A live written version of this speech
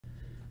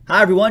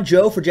Hi everyone,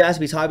 Joe for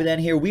Jaspys Hobbyland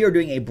here. We are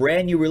doing a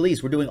brand new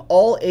release. We're doing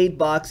all 8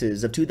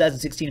 boxes of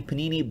 2016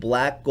 Panini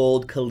Black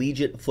Gold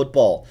Collegiate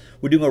Football.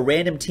 We're doing a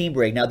random team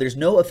break. Now there's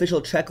no official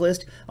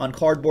checklist on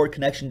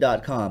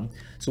cardboardconnection.com.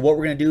 So what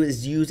we're going to do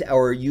is use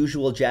our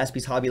usual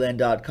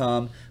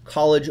jaspyshobbyland.com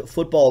college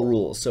football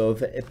rules. So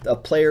if a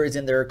player is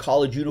in their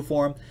college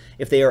uniform,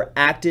 if they are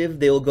active,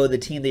 they will go to the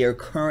team they are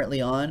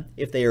currently on.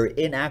 If they are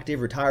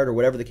inactive, retired, or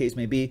whatever the case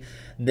may be,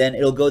 then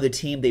it'll go to the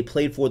team they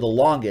played for the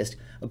longest,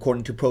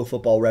 according to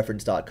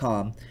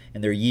ProFootballReference.com,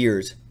 and their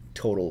years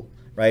total,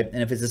 right?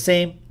 And if it's the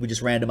same, we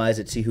just randomize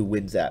it, see who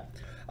wins that.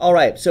 All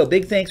right, so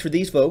big thanks to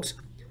these folks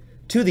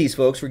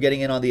for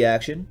getting in on the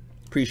action.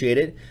 Appreciate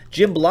it.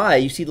 Jim Bly,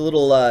 you see the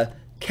little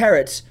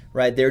carrots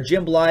right there.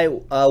 Jim Bly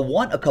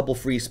won a couple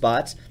free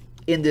spots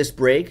in this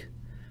break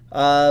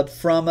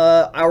from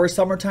our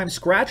summertime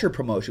scratcher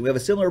promotion. We have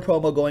a similar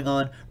promo going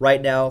on right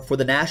now for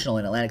the National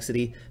in Atlantic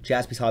City,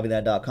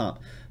 jaspyshobbyland.com.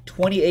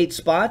 28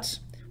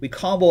 spots. We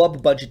combo up a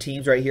bunch of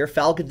teams right here.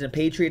 Falcons and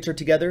Patriots are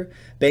together.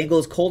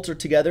 Bengals, Colts are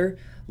together.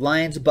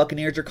 Lions,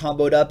 Buccaneers are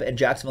comboed up. And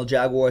Jacksonville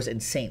Jaguars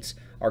and Saints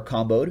are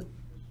comboed.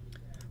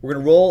 We're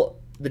going to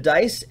roll the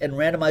dice and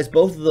randomize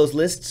both of those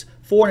lists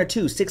 4 and a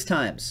 2, 6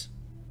 times.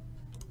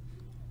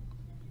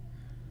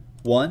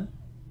 1,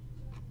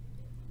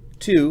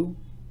 2,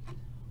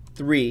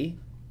 3,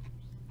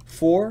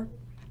 4,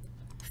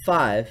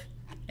 5,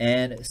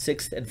 and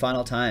 6th and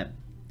final time.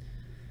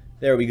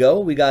 There we go.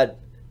 We got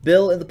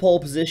Bill in the pole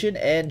position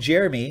and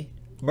Jeremy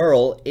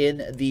Merle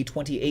in the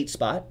 28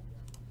 spot.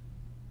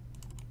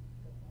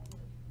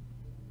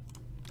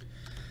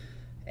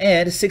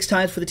 And 6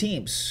 times for the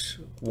teams.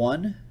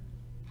 1,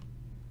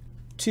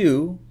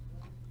 2,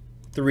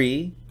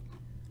 3,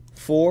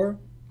 4,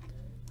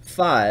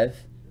 5,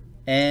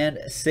 and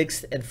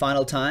 6th and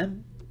final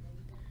time.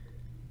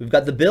 We've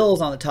got the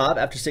Bills on the top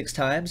after 6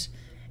 times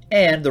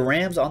and the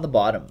Rams on the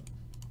bottom.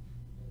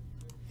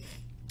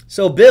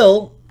 So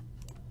Bill,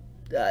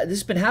 this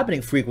has been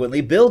happening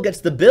frequently. Bill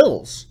gets the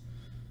Bills.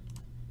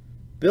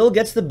 Bill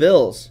gets the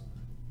Bills.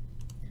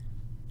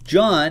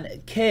 John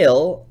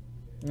Kale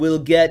will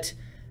get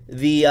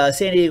the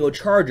San Diego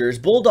Chargers.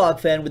 Bulldog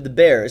fan with the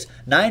Bears.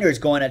 Niners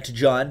going out to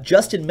John.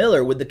 Justin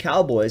Miller with the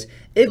Cowboys.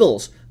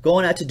 Eagles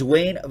going out to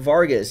Dwayne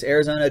Vargas.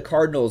 Arizona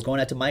Cardinals going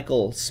out to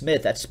Michael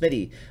Smith. That's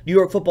Smitty. New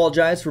York Football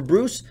Giants for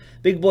Bruce.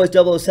 Big Boys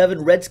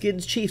 007.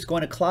 Redskins Chiefs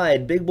going to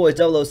Clyde. Big Boys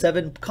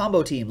 007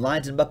 combo team.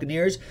 Lions and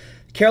Buccaneers.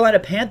 Carolina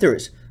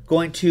Panthers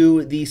going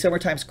to the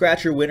Summertime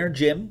Scratcher winner,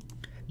 Jim.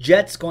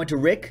 Jets going to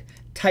Rick.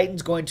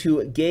 Titans going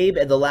to Gabe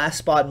and the last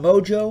spot,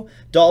 Mojo.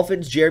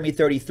 Dolphins, Jeremy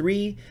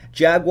 33.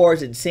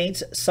 Jaguars and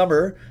Saints,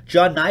 Summer.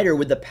 John Nider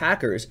with the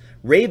Packers.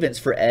 Ravens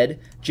for Ed.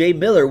 Jay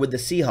Miller with the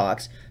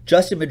Seahawks.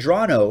 Justin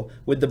Medrano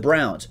with the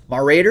Browns. My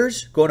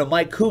Raiders going to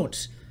Mike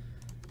Kuntz.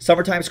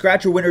 Summertime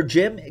Scratcher winner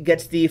Jim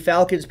gets the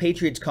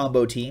Falcons-Patriots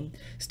combo team.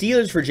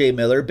 Steelers for Jay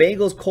Miller.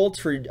 Bengals, Colts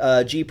for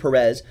G.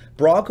 Perez.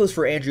 Broncos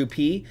for Andrew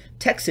P.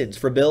 Texans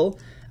for Bill.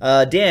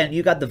 Dan,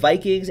 you got the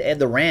Vikings and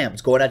the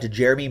Rams going out to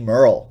Jeremy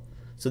Merle.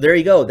 So there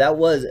you go. That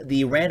was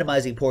the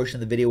randomizing portion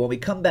of the video. When we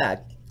come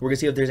back, we're going to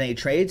see if there's any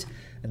trades.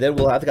 And then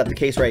we'll have got the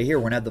case right here.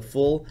 We're going to have the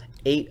full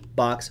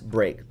 8-box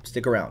break.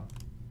 Stick around.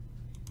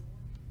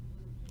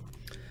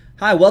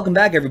 Hi, welcome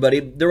back, everybody.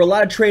 There were a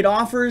lot of trade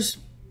offers,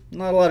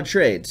 not a lot of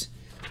trades.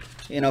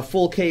 In a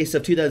full case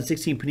of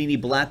 2016 Panini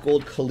Black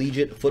Gold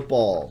Collegiate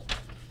Football.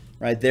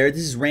 Right there.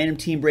 This is random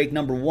team break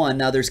number 1.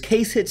 Now, there's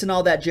case hits and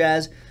all that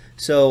jazz.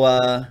 So,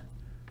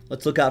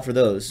 let's look out for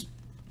those.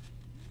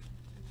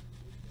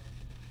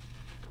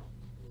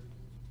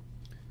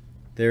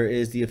 There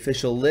is the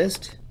official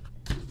list.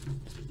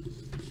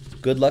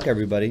 Good luck,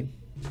 everybody.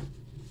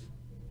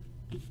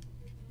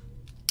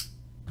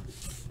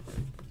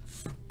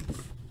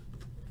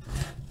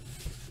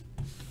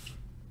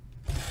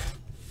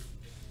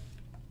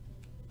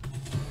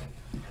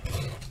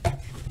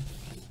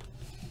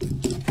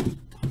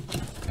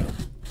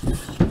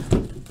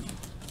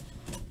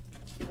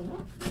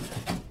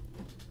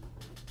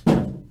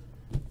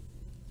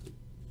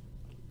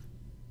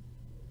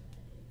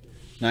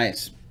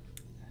 Nice.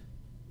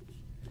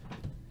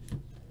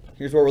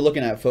 Here's what we're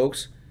looking at,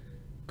 folks.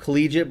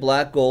 Collegiate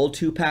Black Gold,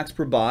 2 packs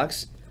per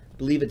box. I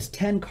believe it's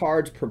 10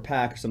 cards per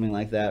pack or something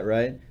like that,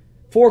 right?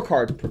 4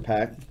 cards per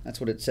pack. That's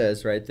what it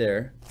says right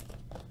there.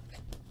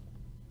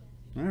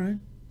 All right.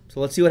 So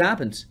let's see what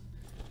happens.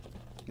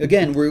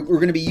 Again, we're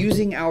going to be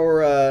using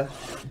our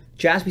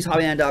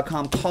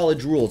JaspysHobbyland.com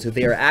college rules. If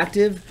they are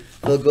active,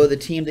 they'll go to the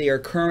team they are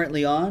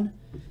currently on.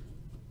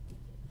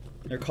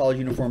 Their college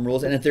uniform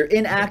rules. And if they're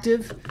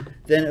inactive,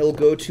 then it'll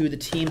go to the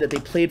team that they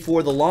played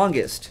for the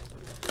longest.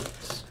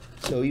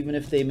 So even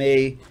if they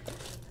may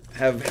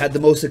have had the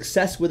most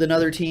success with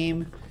another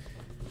team,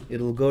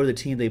 it'll go to the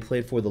team they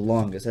played for the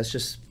longest. That's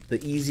just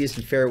the easiest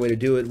and fair way to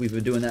do it. We've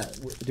been doing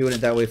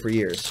it that way for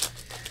years.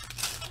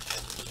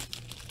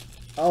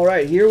 All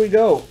right, here we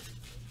go.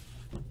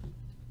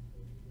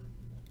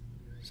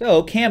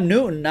 So Cam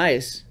Newton,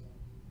 nice.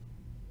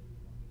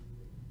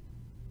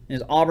 In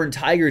his Auburn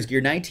Tigers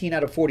gear, 19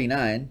 out of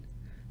 49.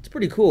 It's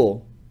pretty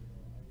cool.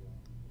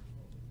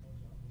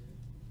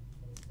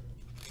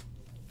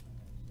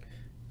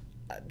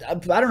 I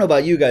don't know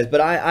about you guys,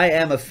 but I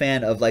am a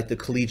fan of like the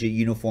collegiate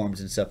uniforms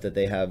and stuff that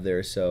they have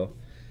there. So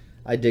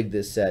I dig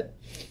this set.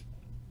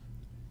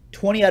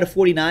 20 out of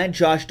 49,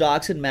 Josh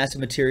Doxson, Massive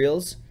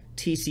Materials,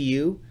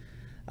 TCU,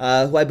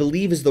 who I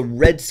believe is the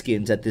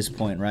Redskins at this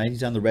point, right?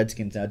 He's on the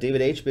Redskins now.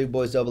 David H, Big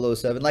Boys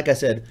 007. Like I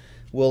said,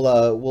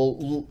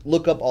 we'll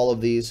look up all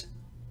of these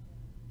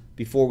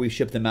before we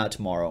ship them out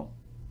tomorrow.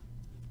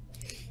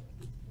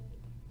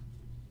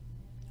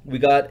 We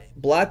got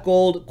black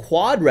gold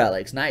quad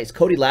relics. Nice.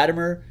 Cody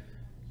Latimer,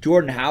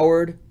 Jordan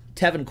Howard,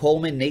 Tevin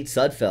Coleman, Nate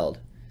Sudfeld.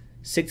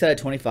 6 out of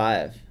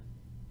 25.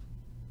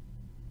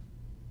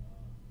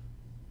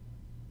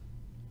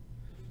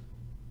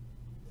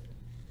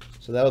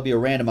 So that'll be a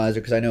randomizer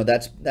because I know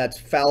that's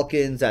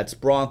Falcons, that's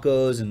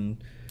Broncos,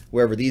 and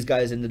wherever these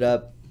guys ended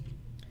up.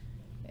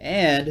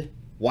 And,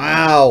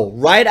 wow,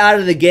 right out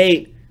of the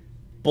gate,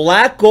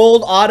 black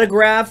gold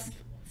autograph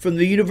from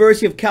the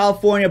University of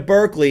California,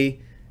 Berkeley.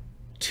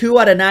 2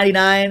 out of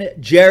 99,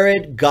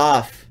 Jared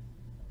Goff.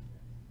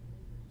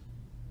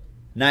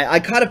 Now, I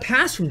caught a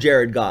pass from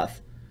Jared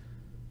Goff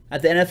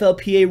at the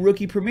NFLPA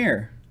Rookie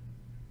Premiere.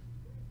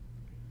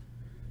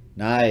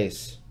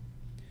 Nice.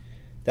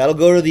 That'll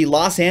go to the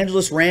Los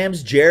Angeles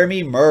Rams,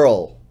 Jeremy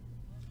Merle.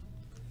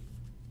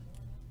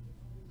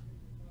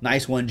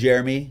 Nice one,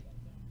 Jeremy.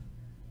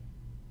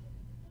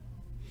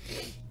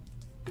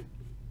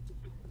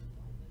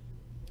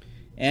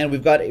 And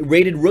we've got a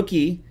rated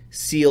rookie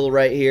seal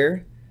right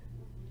here.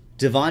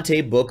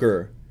 Devontae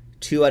Booker,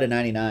 2 out of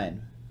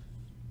 99.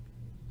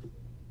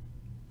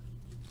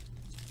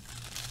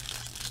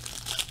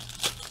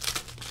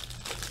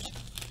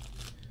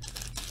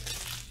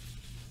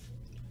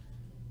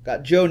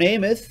 Got Joe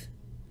Namath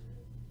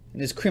in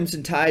his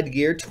Crimson Tide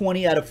gear,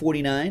 20 out of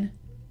 49.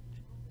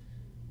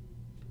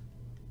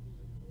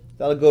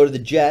 That'll go to the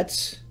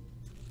Jets.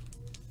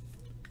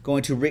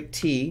 Going to Rick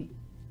T.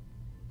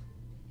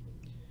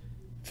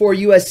 For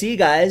USC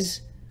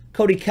guys,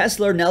 Cody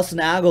Kessler,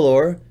 Nelson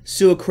Aguilar,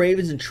 Sua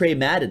Cravens, and Trey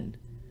Madden.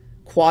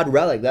 Quad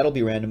relic, that'll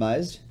be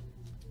randomized.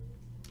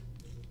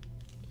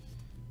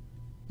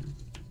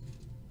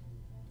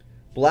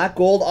 Black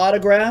gold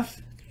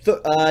autograph,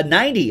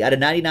 90 out of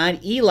 99,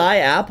 Eli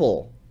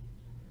Apple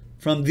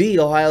from The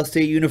Ohio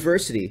State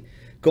University.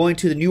 Going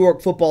to the New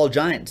York Football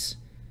Giants.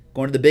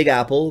 Going to the Big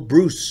Apple,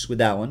 Bruce with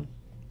that one.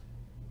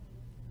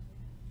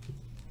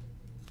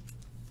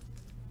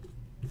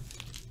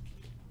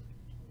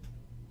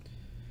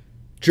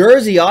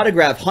 Jersey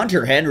autograph,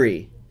 Hunter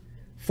Henry.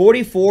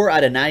 44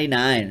 out of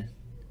 99.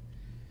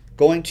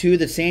 Going to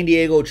the San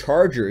Diego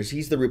Chargers.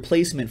 He's the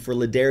replacement for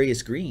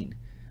Ladarius Green,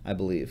 I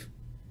believe.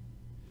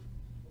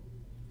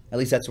 At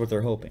least that's what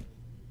they're hoping.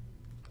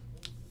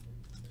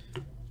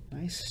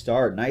 Nice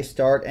start,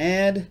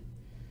 and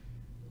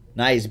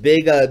nice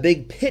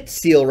big pit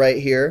seal right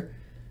here.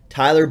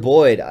 Tyler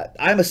Boyd.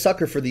 I'm a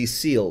sucker for these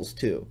seals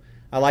too.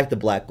 I like the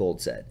black gold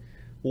set.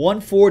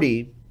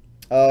 140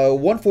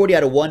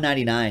 out of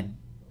 199.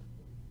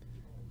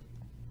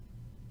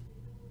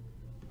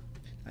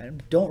 I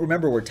don't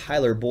remember where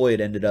Tyler Boyd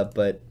ended up,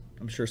 but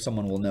I'm sure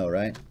someone will know,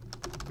 right?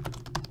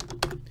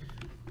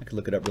 I could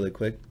look it up really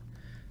quick.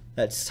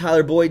 That's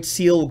Tyler Boyd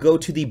seal will go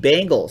to the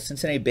Bengals,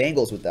 Cincinnati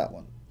Bengals with that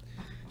one.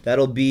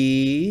 That'll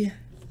be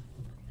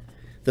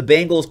the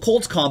Bengals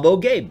Colts combo,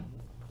 Gabe.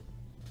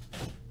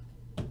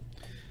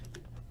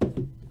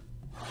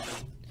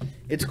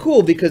 It's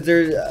cool because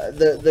there's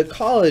the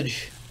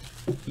college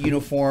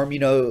uniform, you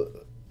know,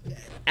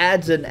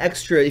 adds an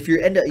extra. If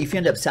you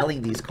end up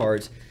selling these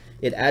cards,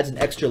 it adds an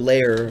extra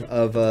layer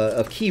of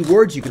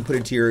keywords you can put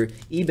into your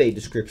eBay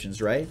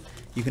descriptions, right?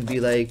 You can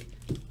be like,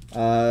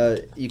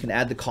 you can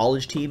add the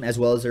college team as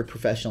well as their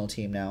professional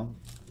team now.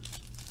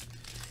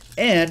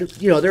 And,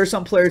 you know, there are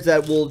some players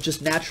that will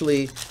just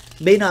naturally,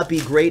 may not be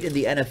great in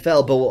the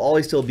NFL, but will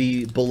always still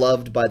be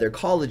beloved by their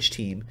college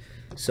team.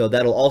 So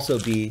that'll also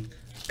be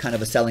kind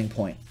of a selling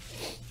point.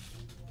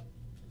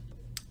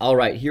 All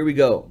right, here we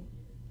go.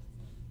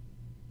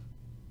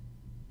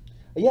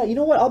 Yeah, you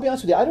know what? I'll be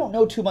honest with you. I don't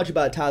know too much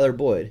about Tyler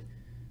Boyd.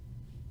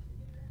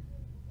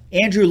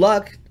 Andrew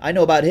Luck, I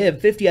know about him.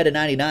 50 out of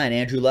 99.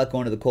 Andrew Luck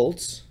going to the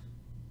Colts.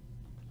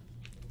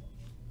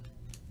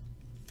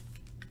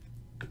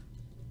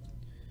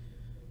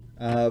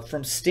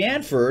 From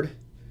Stanford,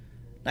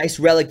 nice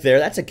relic there.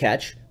 That's a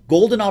catch.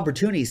 Golden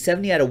Opportunity,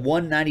 70 out of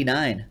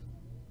 199.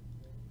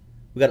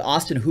 We got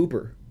Austin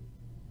Hooper.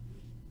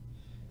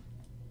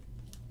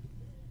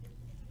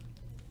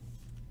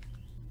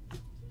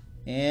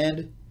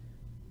 And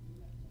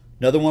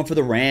another one for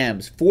the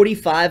Rams.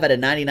 45 out of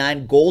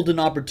 99. Golden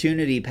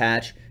Opportunity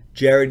patch.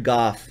 Jared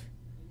Goff.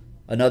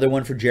 Another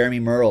one for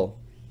Jeremy Merle.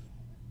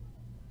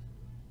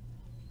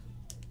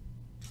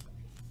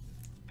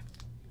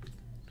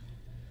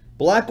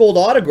 Black gold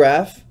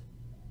autograph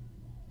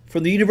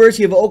from the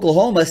University of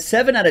Oklahoma.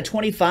 7 out of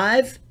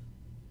 25.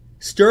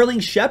 Sterling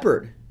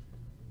Shepard.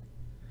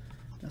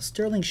 Now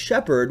Sterling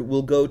Shepard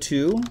will go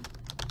to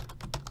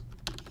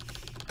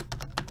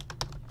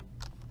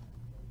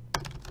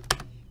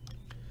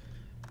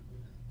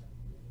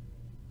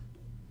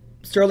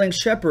Sterling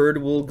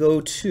Shepard will go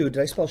to, did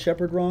I spell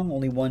Shepard wrong?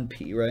 Only one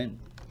P, right?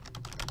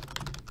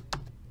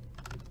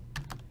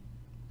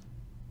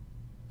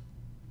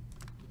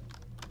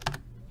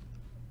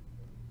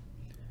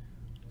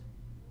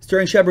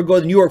 Sterling Shepard go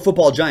to the New York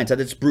Football Giants.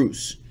 That's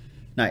Bruce.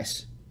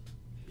 Nice.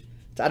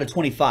 It's out of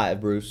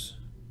 25, Bruce.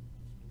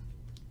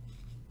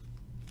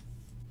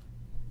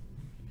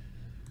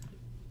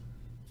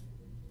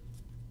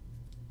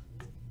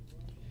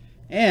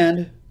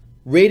 And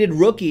rated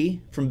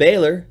rookie from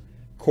Baylor,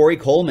 Corey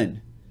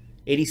Coleman.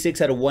 86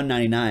 out of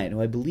 199,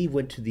 who I believe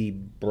went to the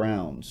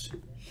Browns.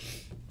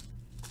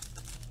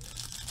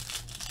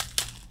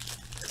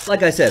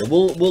 Like I said,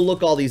 we'll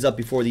look all these up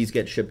before these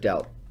get shipped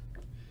out.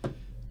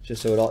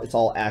 Just so it's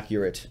all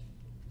accurate.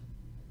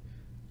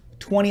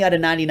 20 out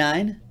of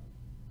 99,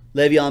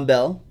 Le'Veon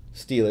Bell,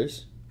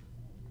 Steelers.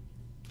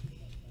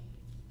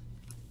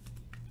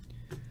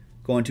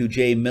 Going to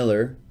Jay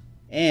Miller.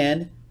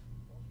 And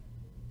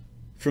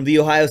from the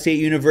Ohio State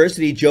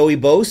University, Joey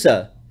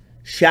Bosa.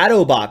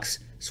 Shadow box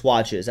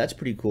swatches. That's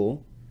pretty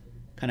cool.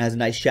 Kind of has a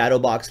nice shadow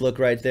box look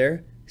right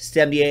there.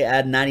 78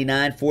 out of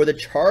 99 for the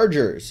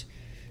Chargers.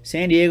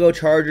 San Diego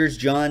Chargers,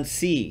 John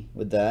C.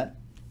 with that.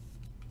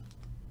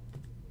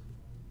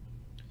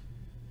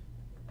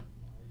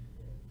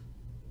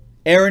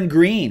 Aaron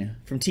Green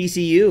from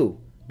TCU.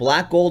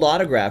 Black gold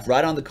autograph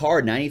right on the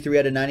card. 93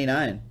 out of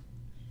 99.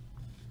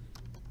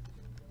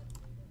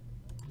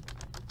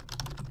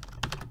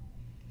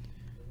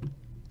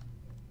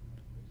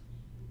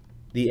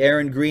 The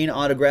Aaron Green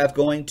autograph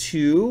going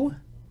to,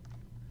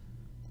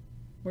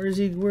 where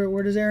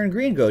does Aaron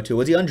Green go to?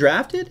 Was he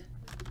undrafted?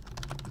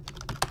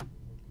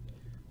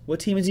 What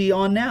team is he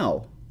on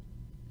now?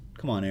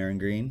 Come on, Aaron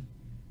Green.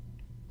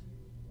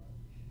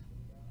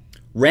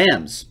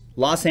 Rams.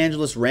 Los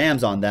Angeles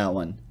Rams on that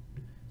one.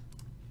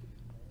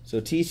 So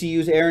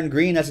TCU's Aaron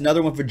Green. That's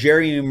another one for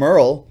Jeremy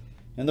Merle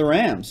and the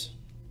Rams.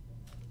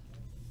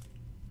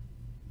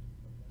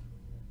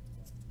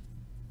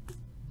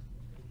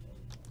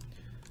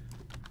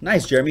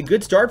 Nice, Jeremy.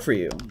 Good start for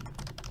you.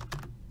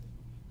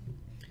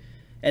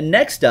 And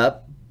next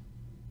up,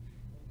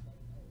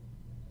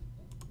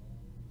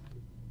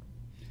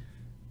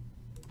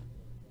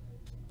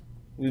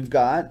 we've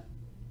got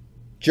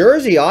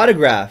jersey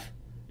autograph.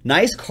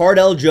 Nice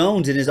Cardell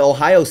Jones in his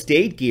Ohio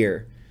State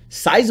gear.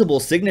 Sizable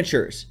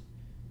signatures.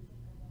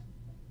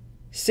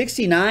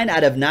 69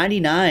 out of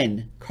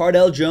 99.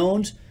 Cardell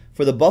Jones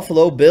for the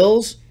Buffalo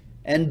Bills.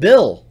 And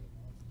Bill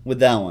with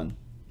that one.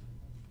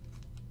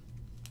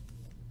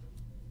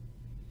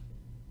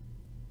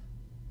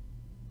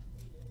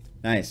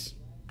 Nice.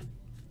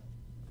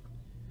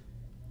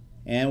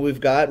 And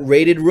we've got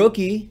rated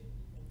rookie,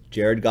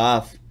 Jared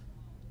Goff.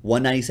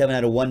 197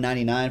 out of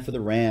 199 for the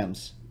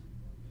Rams.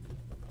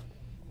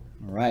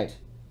 All right.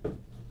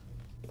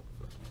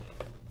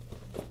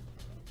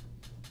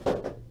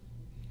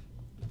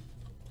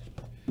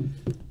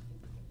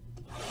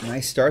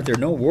 Nice start there.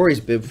 No worries,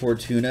 Bib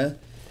Fortuna.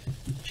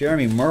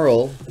 Jeremy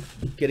Merle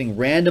getting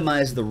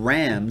randomized the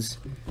Rams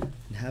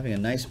and having a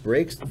nice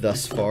break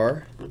thus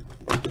far.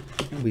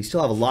 And we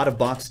still have a lot of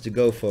boxes to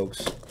go,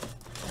 folks.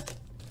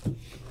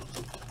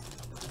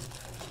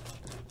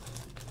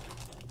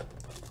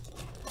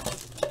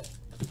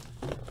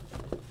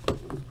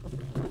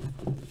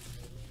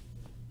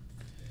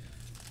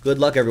 Good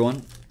luck,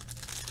 everyone.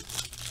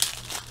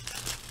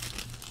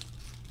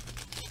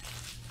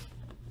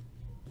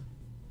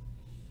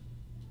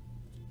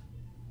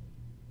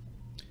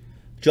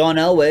 John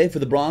Elway for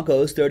the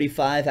Broncos,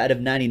 35 out of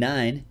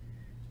 99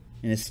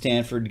 in his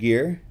Stanford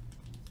gear.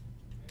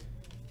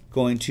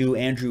 Going to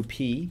Andrew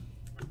P.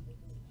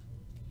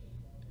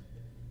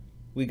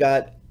 We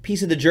got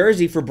piece of the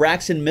jersey for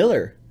Braxton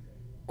Miller.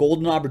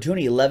 Golden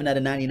opportunity, 11 out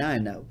of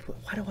 99. Now,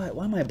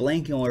 why am I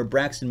blanking on where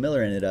Braxton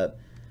Miller ended up?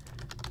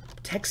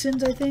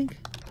 Texans, I think?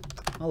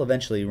 I'll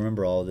eventually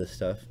remember all of this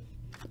stuff.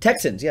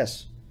 Texans,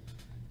 yes.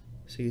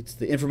 See, it's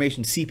the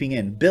information seeping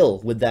in. Bill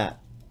with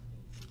that.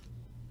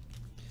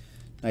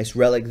 Nice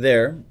relic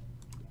there.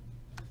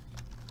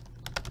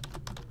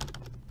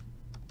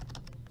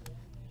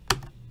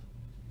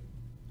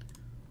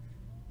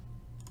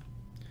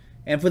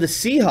 And for the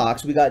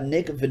Seahawks, we got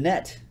Nick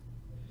Vannett.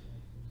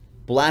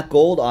 Black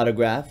gold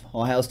autograph,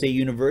 Ohio State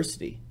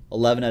University.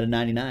 11 out of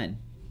 99.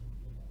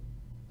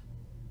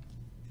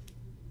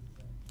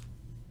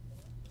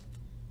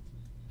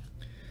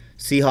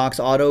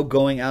 Seahawks auto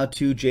going out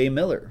to Jay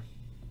Miller.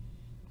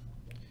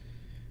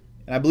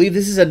 And I believe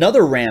this is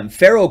another Ram.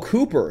 Pharaoh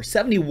Cooper,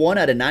 71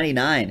 out of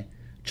 99.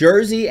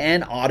 Jersey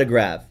and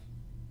autograph.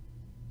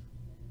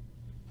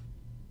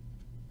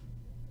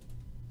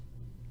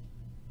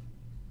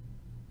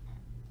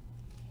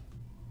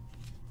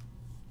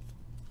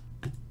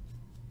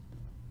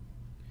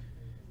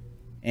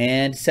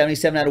 And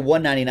 77 out of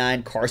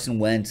 199, Carson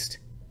Wentz.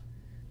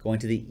 Going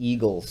to the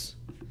Eagles.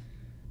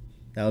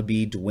 That would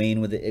be Dwayne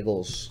with the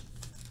Eagles.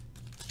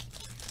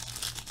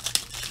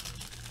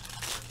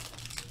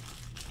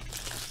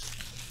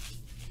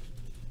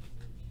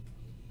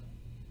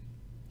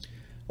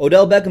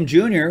 Odell Beckham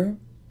Jr.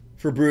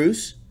 for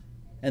Bruce.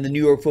 and the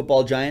New York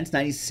Football Giants,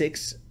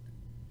 96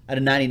 out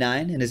of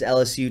 99 in his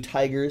LSU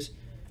Tigers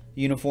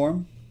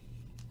uniform.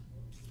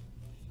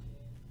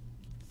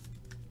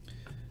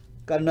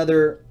 Got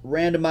another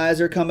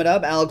randomizer coming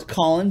up. Alex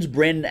Collins,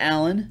 Brandon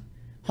Allen,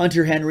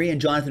 Hunter Henry, and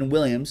Jonathan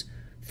Williams.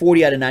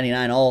 40 out of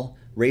 99, all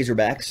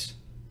Razorbacks.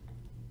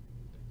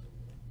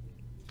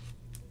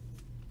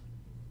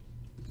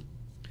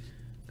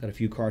 Got a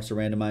few cards to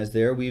randomize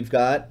there. We've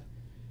got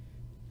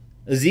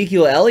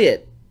Ezekiel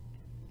Elliott.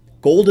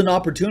 Golden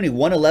Opportunity,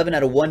 111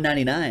 out of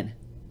 199.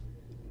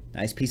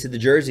 Nice piece of the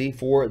jersey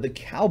for the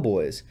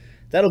Cowboys.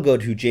 That'll go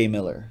to Jay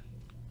Miller.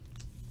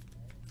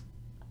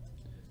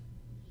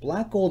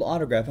 Black gold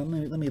autograph. Let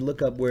me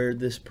look up where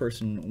this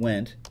person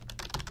went.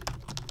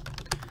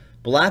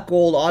 Black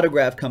gold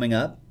autograph coming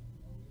up.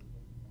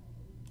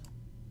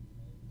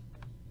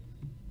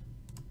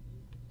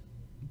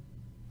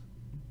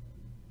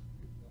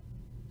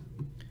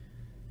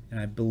 And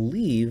I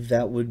believe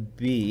that would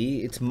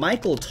be, it's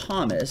Michael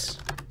Thomas.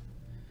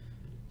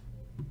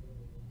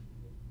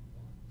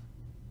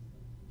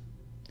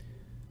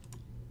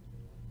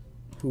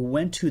 Who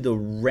went to the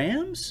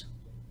Rams?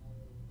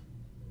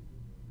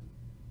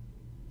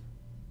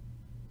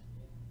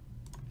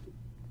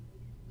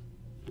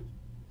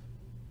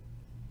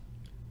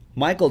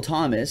 Michael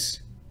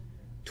Thomas,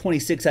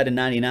 26 out of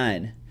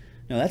 99.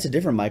 No, that's a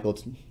different Michael.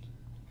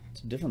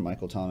 It's a different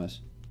Michael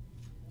Thomas.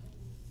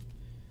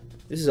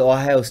 This is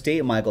Ohio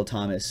State Michael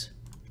Thomas.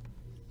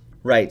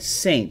 Right,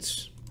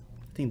 Saints.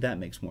 I think that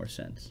makes more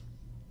sense.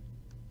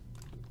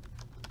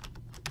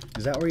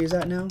 Is that where he's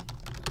at now?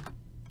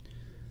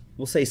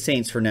 We'll say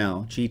Saints for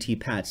now. GT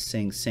Pat's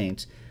saying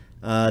Saints.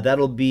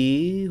 That'll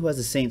be, who has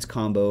the Saints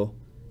combo?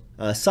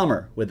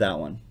 Summer with that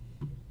one.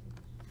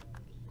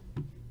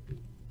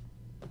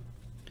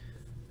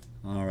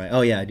 All right.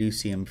 Oh, yeah, I do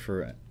see him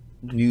for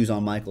news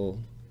on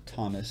Michael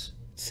Thomas,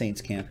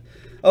 Saints camp.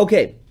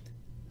 Okay.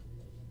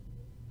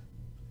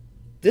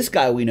 This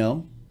guy we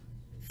know,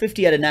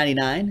 50 out of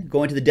 99,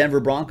 going to the Denver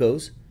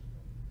Broncos.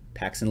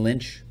 Paxton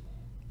Lynch.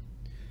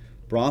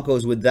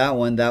 Broncos with that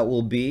one, that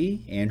will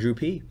be Andrew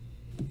P.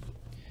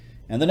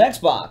 And the next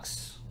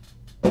box.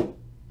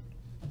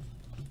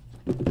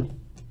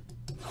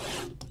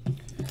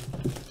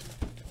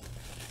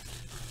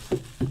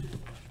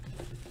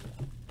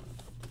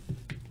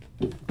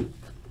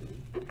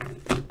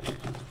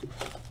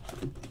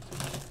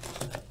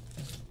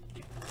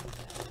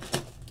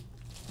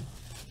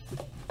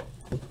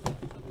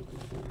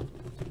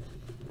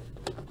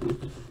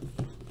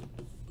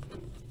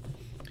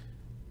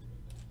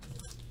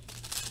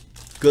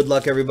 Good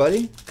luck,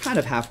 everybody. Kind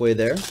of halfway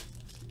there.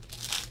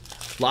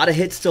 A lot of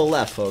hits still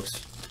left,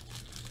 folks.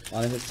 A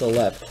lot of hits still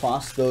left.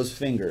 Cross those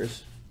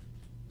fingers.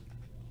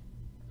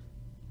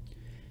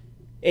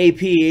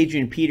 AP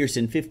Adrian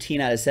Peterson,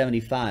 15 out of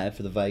 75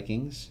 for the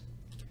Vikings.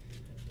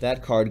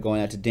 That card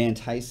going out to Dan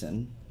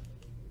Tyson.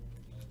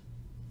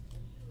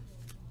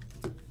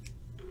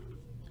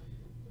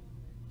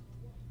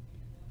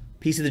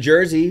 Piece of the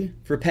jersey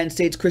for Penn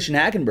State's Christian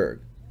Hackenberg.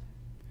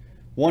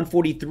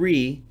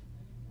 143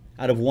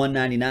 out of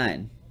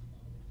 199.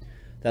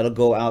 That'll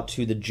go out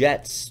to the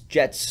Jets.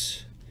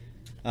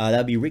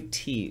 That'll be Rick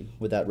T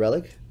with that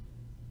relic.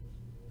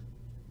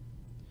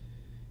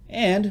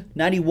 And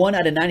 91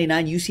 out of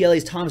 99,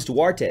 UCLA's Thomas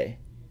Duarte.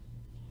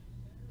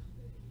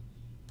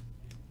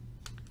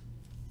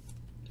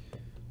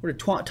 Where did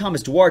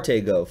Thomas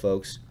Duarte go,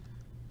 folks?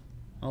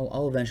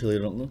 I'll eventually,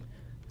 a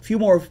few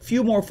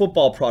more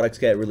football products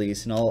get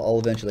released, and I'll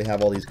eventually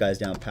have all these guys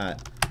down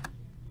pat.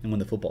 And when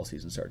the football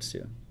season starts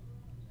too.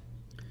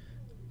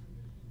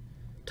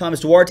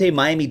 Thomas Duarte,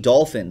 Miami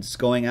Dolphins,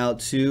 going out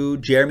to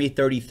Jeremy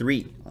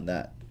 33 on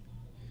that.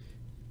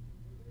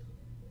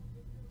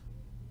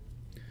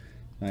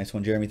 Nice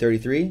one, Jeremy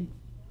 33.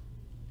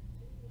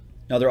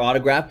 Another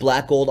autograph,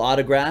 black gold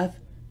autograph.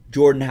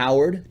 Jordan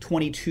Howard,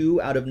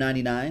 22 out of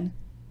 99.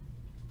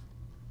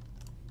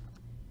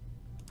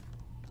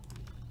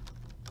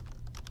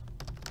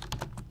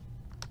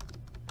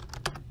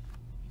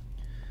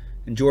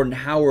 And Jordan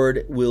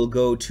Howard will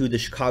go to the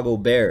Chicago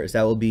Bears.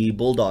 That will be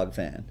Bulldog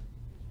fan.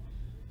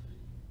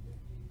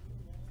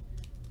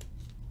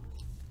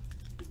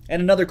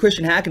 And another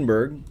Christian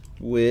Hackenberg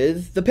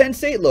with the Penn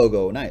State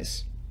logo.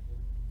 Nice.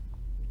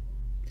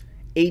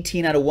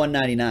 18 out of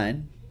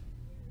 199.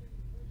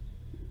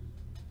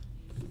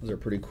 Those are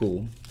pretty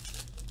cool.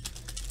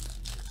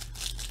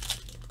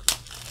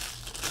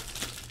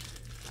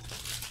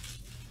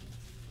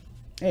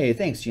 Hey,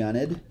 thanks,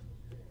 Gianed.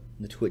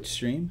 The Twitch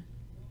stream.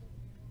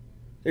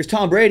 There's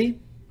Tom Brady.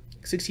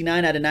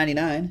 69 out of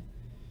 99.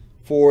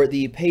 For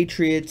the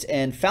Patriots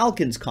and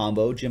Falcons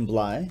combo, Jim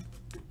Bly.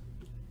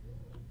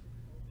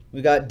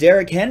 We got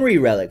Derrick Henry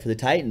relic for the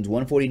Titans,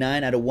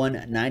 149 out of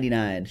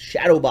 199.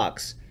 Shadow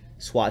box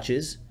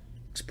swatches.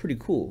 Looks pretty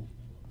cool.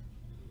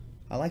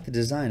 I like the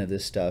design of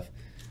this stuff.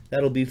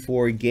 That'll be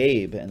for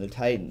Gabe and the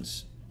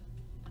Titans.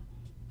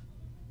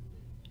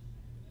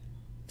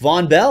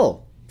 Von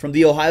Bell from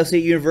the Ohio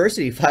State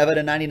University, 5 out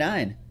of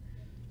 99.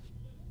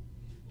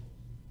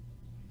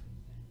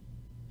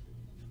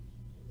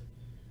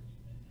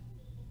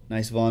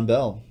 Nice Von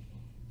Bell.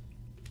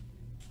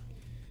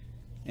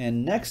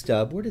 And next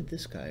up, where did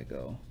this guy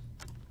go?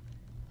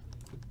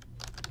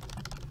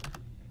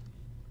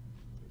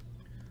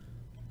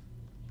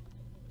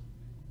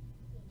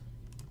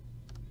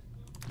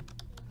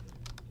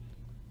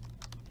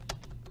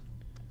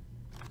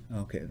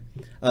 Okay.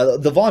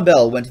 The Von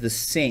Bell went to the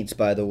Saints,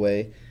 by the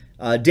way.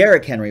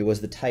 Derrick Henry was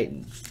the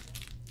Titan.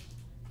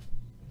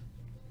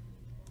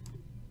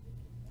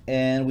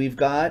 And we've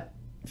got,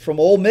 from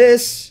Ole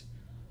Miss,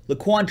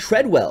 Laquan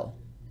Treadwell,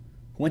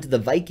 who went to the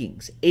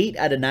Vikings. 8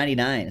 out of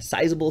 99.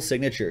 Sizable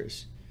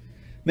signatures.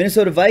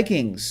 Minnesota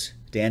Vikings,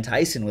 Dan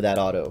Tyson with that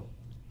auto.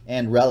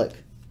 And relic.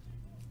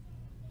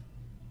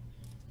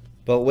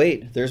 But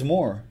wait, there's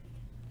more.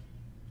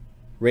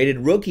 Rated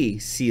rookie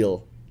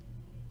seal.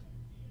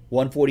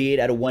 148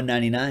 out of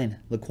 199,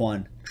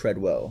 Laquan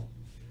Treadwell.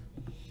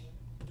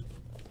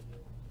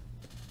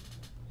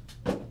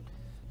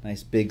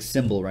 Nice big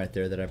symbol right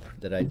there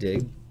that I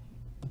dig.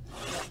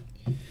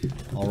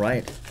 All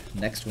right,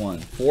 next one.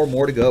 4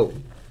 more to go.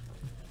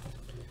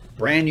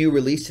 Brand new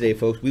release today,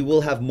 folks. We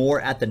will have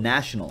more at the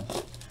National,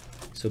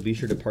 so be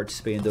sure to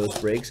participate in those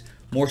breaks.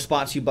 More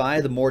spots you buy,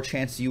 the more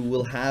chance you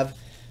will have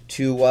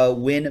to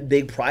win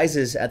big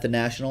prizes at the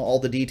National. All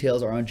the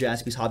details are on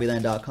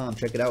JaspysHobbyland.com.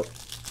 Check it out.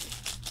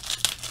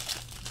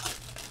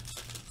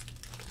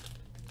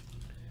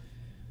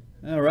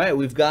 All right,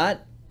 we've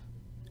got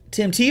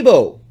Tim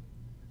Tebow,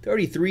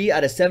 33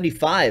 out of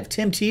 75.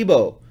 Tim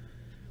Tebow.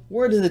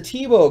 Where did the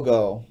Tebow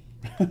go?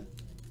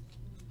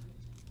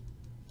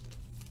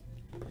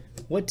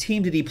 What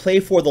team did he play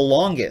for the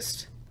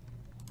longest?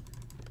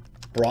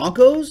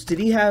 Broncos? Did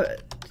he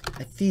have...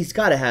 He's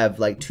got to have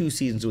like 2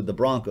 seasons with the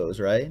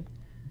Broncos, right?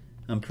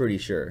 I'm pretty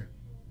sure.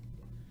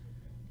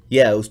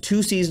 Yeah, it was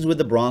 2 seasons with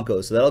the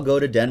Broncos, so that'll go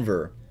to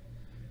Denver.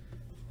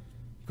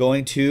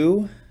 Going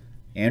to...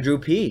 Andrew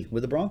P.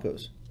 with the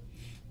Broncos.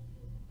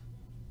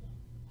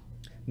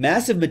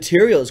 Massive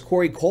Materials,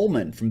 Corey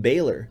Coleman from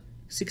Baylor.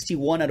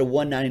 61 out of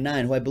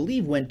 199, who I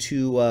believe went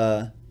to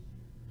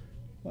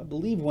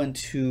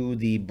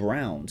the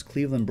Browns,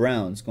 Cleveland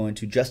Browns, going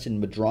to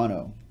Justin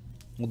Medrano.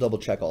 We'll double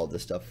check all of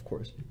this stuff, of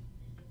course.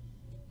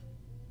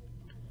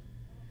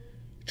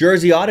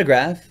 Jersey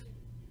autograph,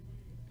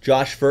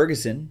 Josh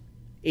Ferguson,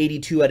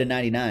 82 out of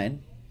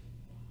 99.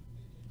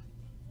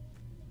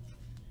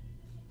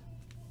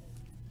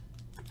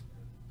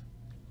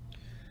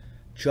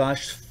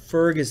 Josh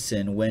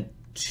Ferguson went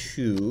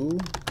to...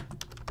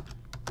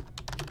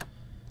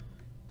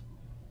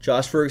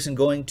 Josh Ferguson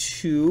going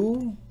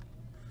to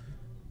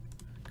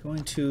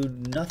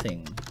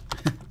nothing.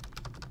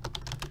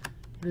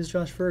 Where does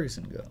Josh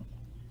Ferguson go?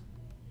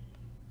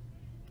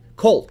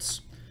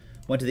 Colts.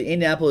 Went to the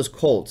Indianapolis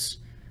Colts.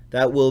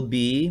 That will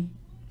be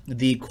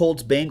the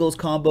Colts-Bengals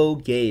combo.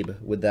 Gabe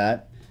with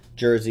that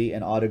jersey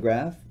and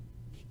autograph.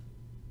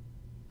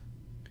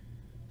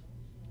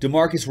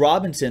 Demarcus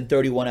Robinson,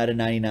 31 out of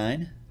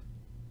 99.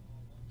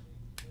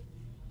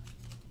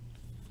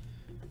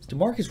 Is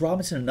Demarcus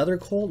Robinson another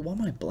Colt? Why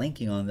am I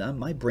blanking on that?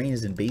 My brain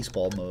is in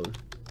baseball mode.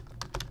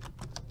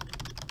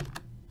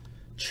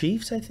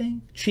 Chiefs, I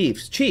think?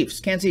 Chiefs.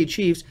 Kansas City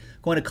Chiefs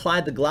going to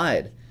Clyde the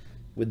Glide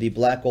with the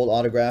black gold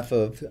autograph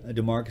of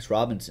Demarcus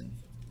Robinson.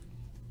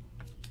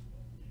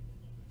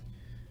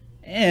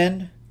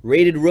 And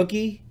rated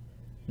rookie,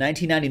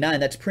 1999.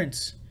 That's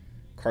Prince.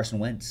 Carson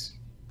Wentz.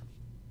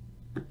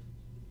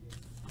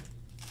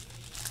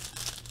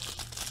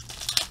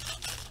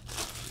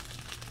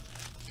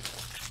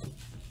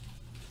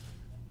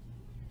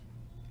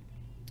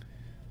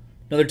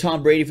 Another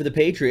Tom Brady for the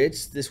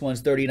Patriots. This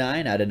one's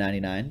 39 out of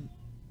 99.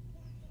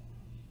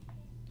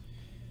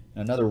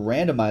 Another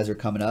randomizer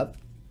coming up.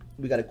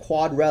 We got a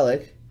quad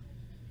relic.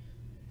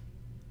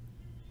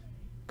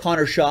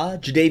 Connor Shaw,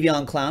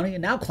 Jadeveon Clowney.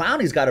 And now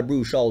Clowney's got a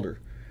bruised shoulder.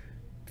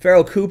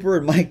 Farrell Cooper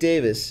and Mike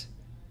Davis.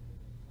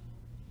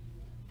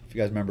 If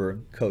you guys remember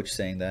Coach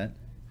saying that.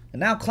 And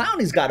now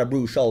Clowney's got a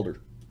bruised shoulder.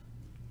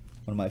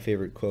 One of my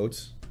favorite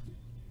quotes.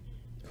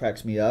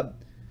 Cracks me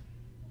up.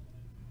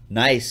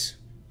 Nice.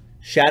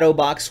 Shadow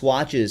box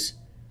swatches.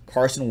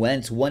 Carson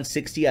Wentz,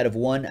 160 out of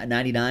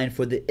 199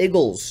 for the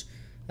Eagles.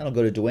 That'll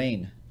go to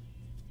Dwayne.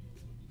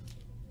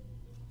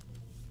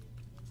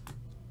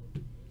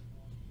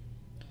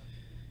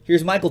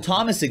 Here's Michael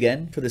Thomas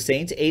again for the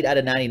Saints, 8 out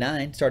of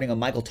 99. Starting on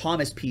Michael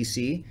Thomas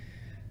PC.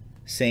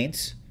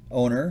 Saints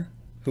owner,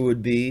 who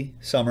would be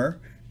Summer.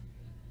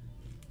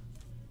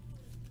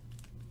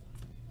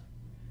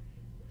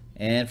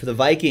 And for the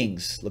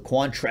Vikings,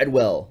 Laquan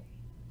Treadwell.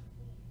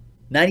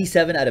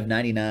 97 out of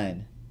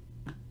 99.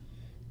 I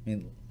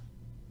mean,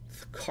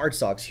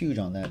 cardstock's huge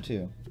on that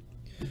too.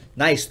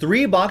 Nice.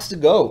 3 boxes to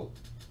go.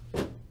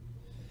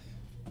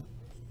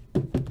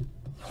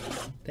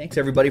 Thanks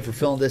everybody for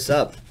filling this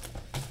up.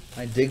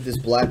 I dig this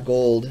black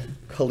gold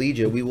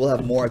Collegiate. We will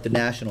have more at the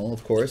National,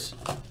 of course.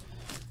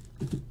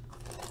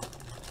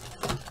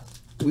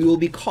 We will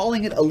be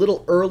calling it a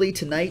little early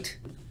tonight.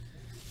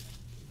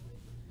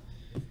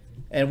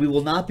 And we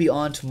will not be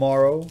on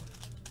tomorrow.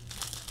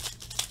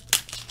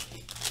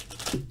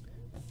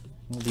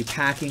 We'll be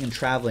packing and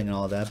traveling and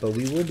all that, but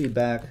we will be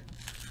back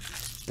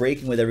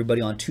breaking with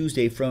everybody on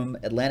Tuesday from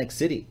Atlantic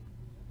City.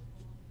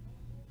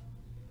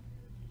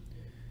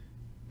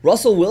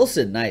 Russell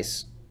Wilson,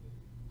 nice.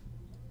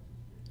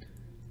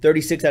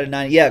 36 out of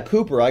 90. Yeah,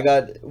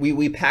 Cooper,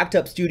 we packed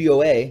up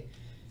Studio A,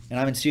 and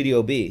I'm in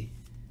Studio B.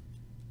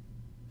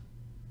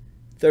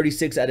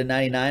 36 out of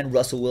 99,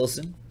 Russell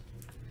Wilson.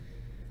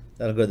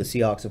 That'll go to the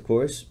Seahawks, of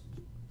course.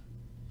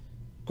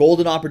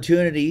 Golden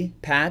Opportunity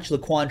patch,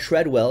 Laquan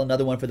Treadwell,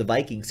 another one for the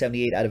Vikings,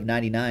 78 out of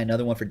 99.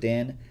 Another one for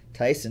Dan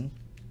Tyson.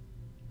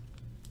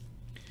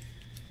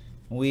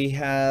 We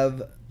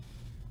have,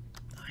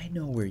 I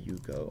know where you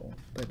go,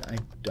 but I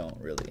don't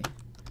really.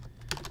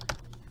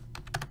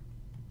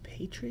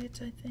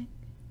 Patriots, I think?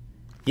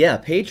 Yeah,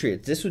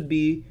 Patriots. This would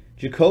be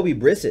Jacoby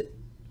Brissett.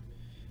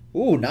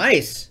 Ooh,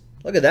 nice.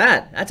 Look at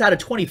that. That's out of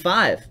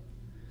 25.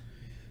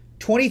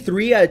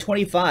 23 out of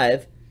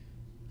 25.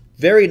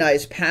 Very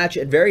nice patch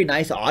and very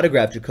nice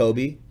autograph,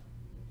 Jacoby.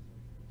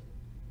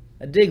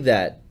 I dig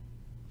that.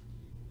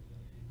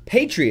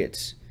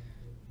 Patriots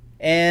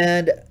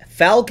and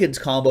Falcons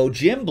combo.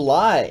 Jim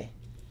Bly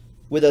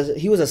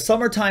he was a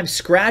summertime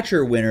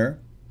scratcher winner.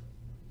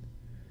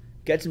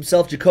 Gets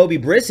himself Jacoby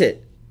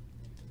Brissett.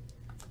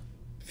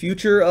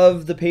 Future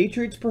of the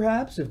Patriots,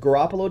 perhaps, if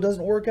Garoppolo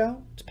doesn't work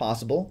out. It's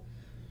possible.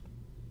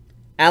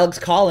 Alex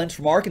Collins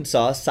from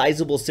Arkansas,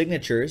 sizable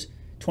signatures,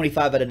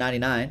 25 out of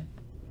 99.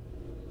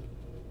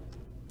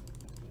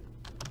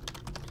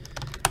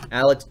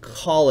 Alex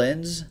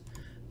Collins,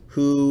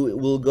 who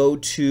will go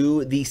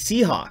to the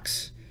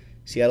Seahawks.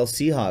 Seattle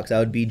Seahawks, that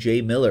would be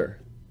Jay Miller.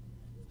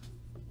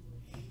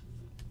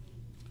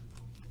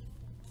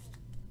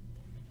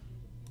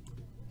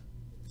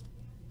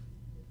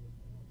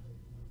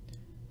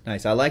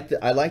 Nice. I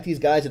like these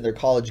guys in their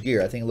college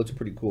gear. I think it looks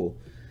pretty cool.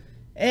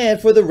 And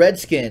for the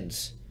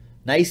Redskins,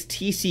 nice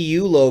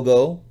TCU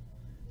logo.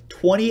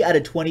 20 out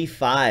of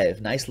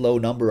 25. Nice low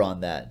number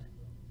on that.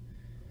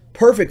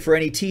 Perfect for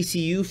any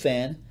TCU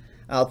fan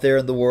out there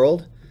in the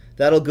world.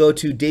 That'll go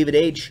to David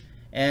H.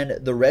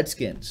 and the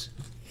Redskins.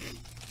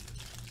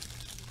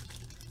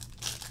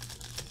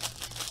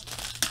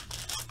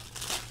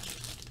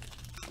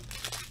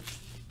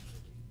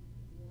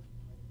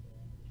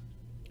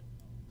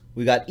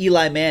 We got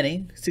Eli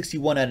Manning,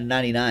 61 out of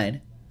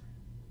 99.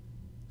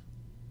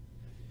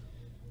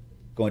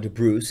 Going to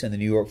Bruce and the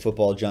New York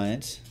Football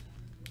Giants.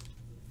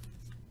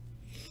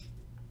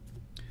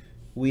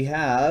 We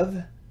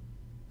have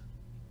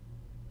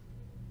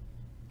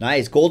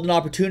nice Golden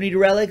Opportunity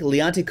relic,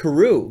 Leonte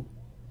Carroo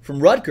from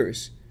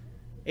Rutgers.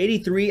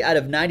 83 out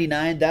of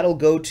 99. That'll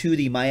go to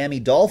the Miami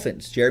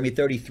Dolphins. Jeremy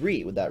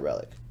 33 with that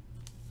relic.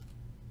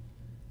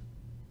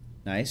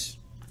 Nice.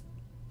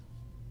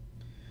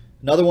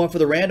 Another one for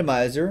the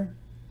randomizer.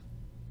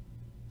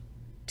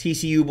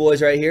 TCU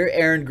boys right here.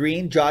 Aaron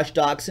Green, Josh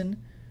Doxson,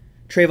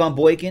 Trayvon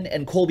Boykin,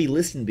 and Colby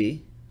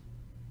Listenby.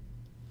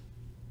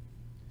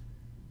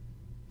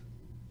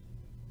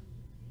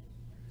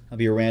 That'll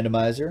be a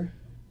randomizer.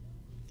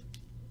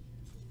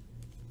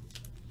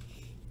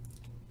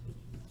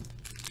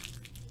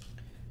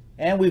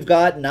 And we've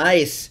got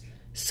nice,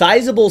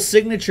 sizable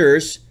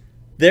signatures.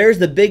 There's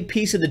the big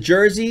piece of the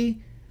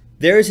jersey.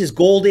 There's his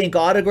gold ink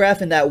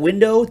autograph in that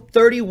window.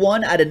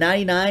 31 out of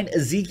 99,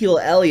 Ezekiel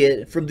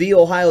Elliott from The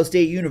Ohio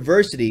State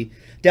University.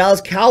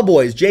 Dallas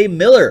Cowboys, Jay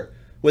Miller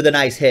with a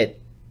nice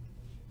hit.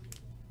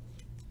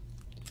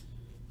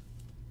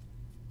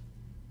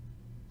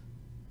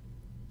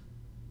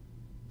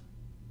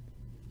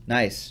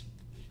 Nice.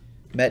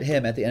 Met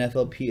him at the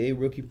NFLPA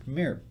Rookie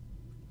Premiere.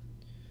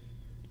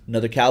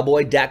 Another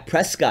Cowboy, Dak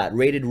Prescott,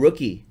 rated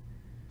rookie.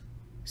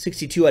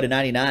 62 out of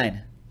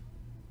 99.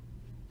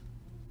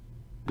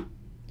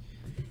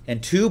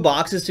 And 2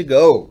 boxes to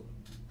go.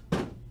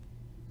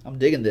 I'm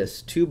digging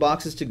this. 2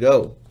 boxes to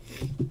go.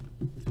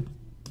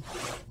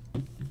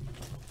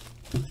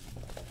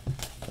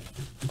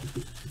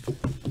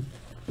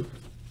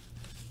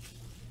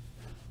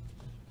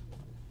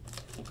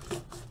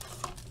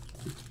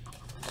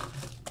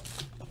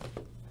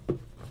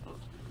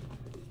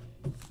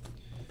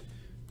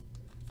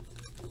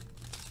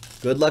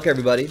 Good luck,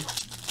 everybody.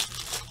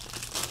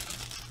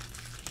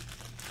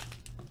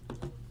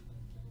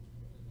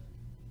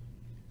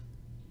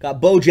 Got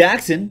Bo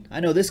Jackson. I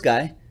know this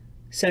guy.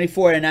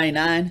 74 out of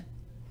 99.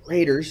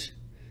 Raiders.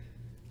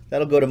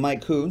 That'll go to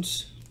Mike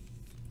Kuntz.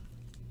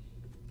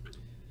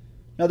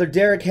 Another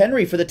Derrick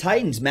Henry for the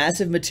Titans.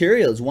 Massive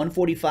Materials.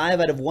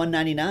 145 out of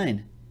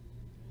 199.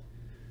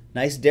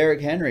 Nice Derrick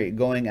Henry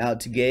going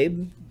out to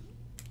Gabe.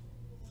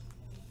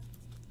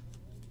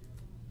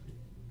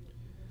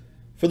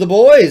 For the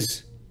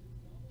boys.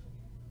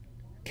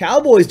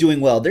 Cowboys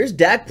doing well. There's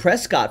Dak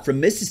Prescott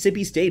from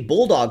Mississippi State.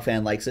 Bulldog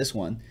fan likes this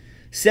one.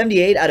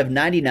 78 out of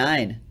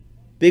 99.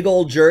 Big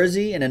old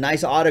jersey and a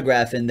nice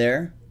autograph in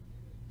there.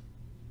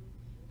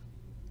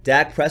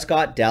 Dak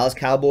Prescott, Dallas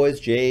Cowboys,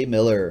 Jay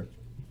Miller.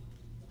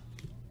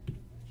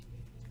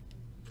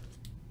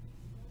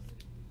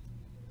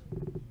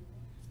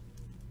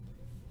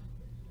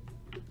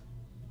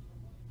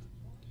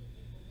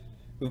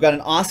 We've got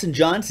an Austin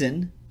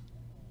Johnson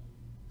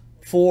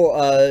for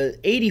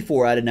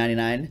 84 out of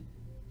 99.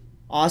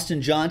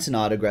 Austin Johnson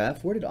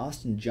autograph. Where did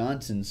Austin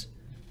Johnson's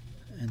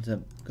end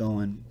up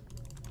going?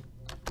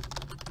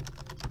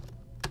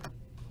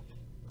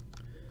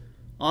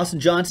 Austin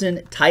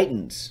Johnson,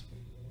 Titans.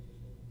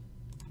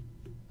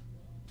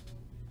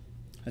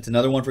 That's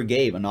another one for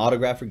Gabe, an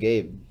autograph for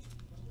Gabe.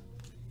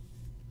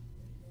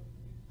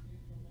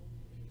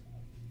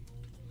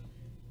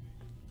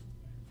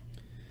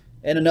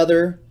 And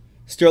another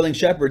Sterling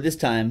Shepard, this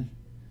time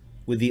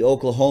with the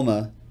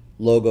Oklahoma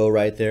logo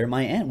right there.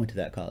 My aunt went to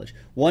that college.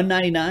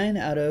 199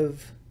 out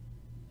of,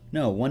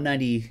 no,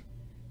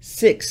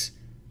 196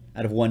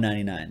 out of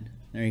 199.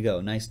 There you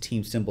go. Nice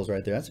team symbols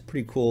right there. That's a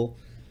pretty cool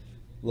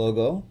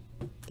logo.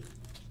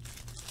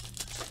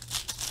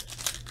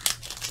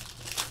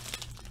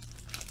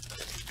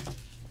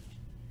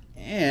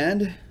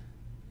 And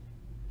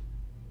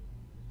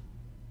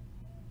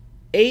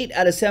 8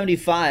 out of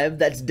 75,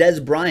 that's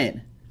Dez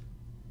Bryant.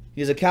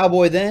 He's a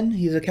Cowboy then,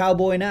 he's a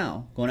Cowboy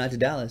now. Going out to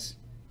Dallas.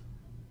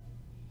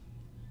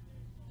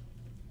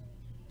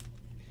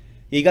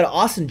 You got an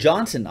Austin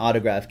Johnson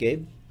autograph,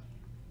 Gabe.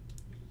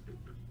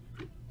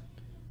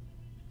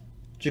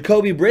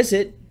 Jacoby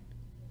Brissett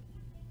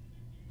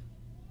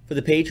for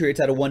the Patriots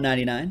out of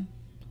 199.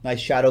 Nice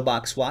shadow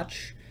box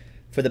swatch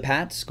for the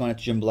Pats. Going out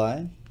to Jim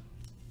Bly.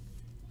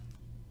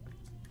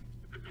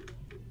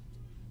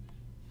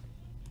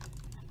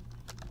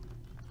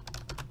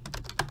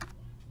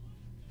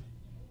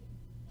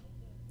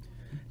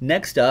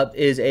 Next up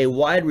is a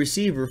wide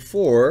receiver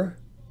for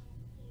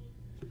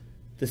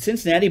the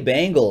Cincinnati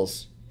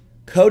Bengals.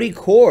 Cody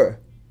Core.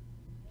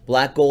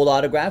 Black gold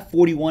autograph,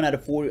 41 out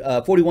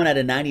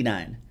of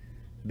 99.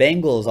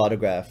 Bengals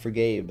autograph for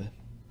Gabe.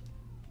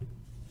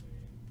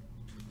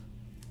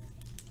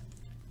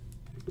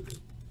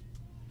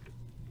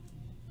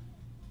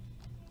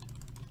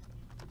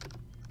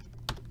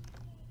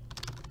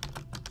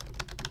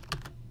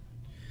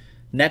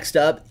 Next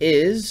up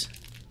is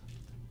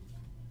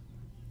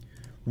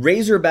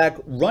Razorback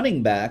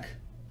running back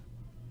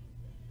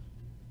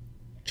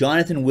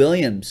Jonathan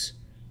Williams,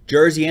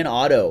 jersey and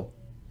auto,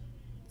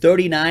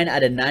 39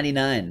 out of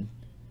 99.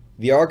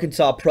 The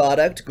Arkansas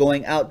product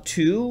going out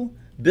to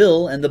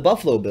Bill and the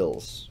Buffalo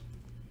Bills.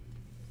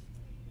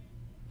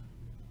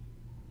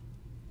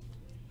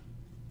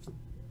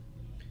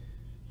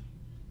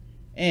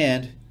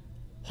 And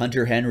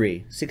Hunter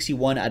Henry,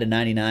 61 out of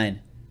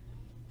 99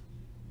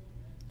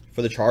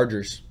 for the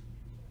Chargers.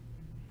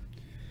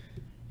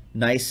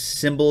 Nice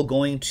symbol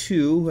going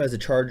to, who has the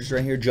Chargers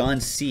right here,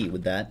 John C.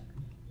 with that.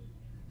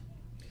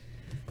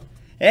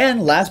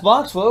 And last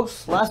box,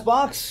 folks. Last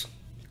box.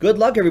 Good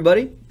luck,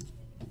 everybody.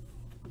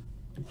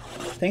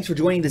 Thanks for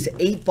joining this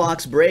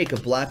 8-box break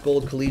of Black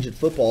Gold Collegiate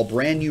Football,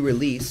 brand new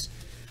release.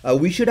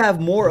 We should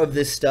have more of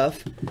this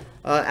stuff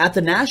at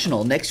the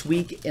National next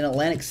week in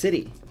Atlantic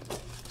City.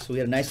 So we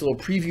had a nice little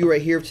preview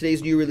right here of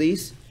today's new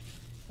release.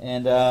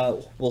 And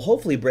we'll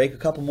hopefully break a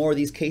couple more of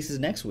these cases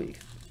next week.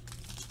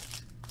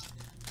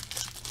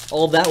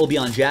 All of that will be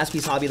on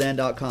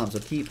JaspysHobbyland.com, so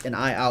keep an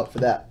eye out for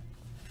that.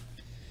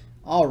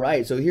 All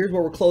right, so here's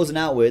what we're closing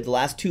out with. The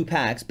last 2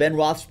 packs. Ben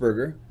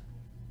Roethlisberger,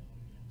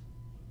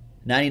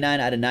 99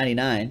 out of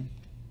 99.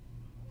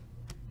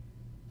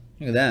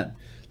 Look at that.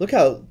 Look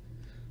how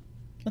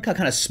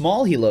kind of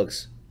small he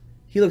looks.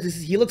 He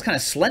looks kind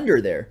of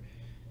slender there.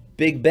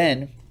 Big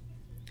Ben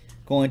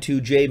going to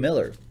Jay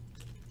Miller.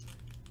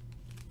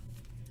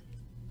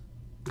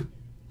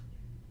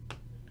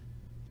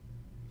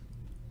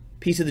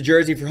 Piece of the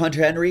jersey for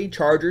Hunter Henry,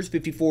 Chargers,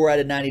 54 out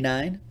of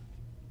 99.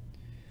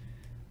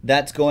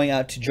 That's going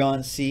out to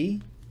John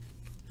C.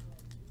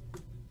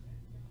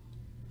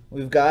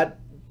 We've got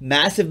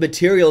massive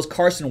materials,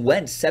 Carson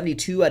Wentz,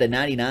 72 out of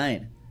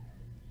 99.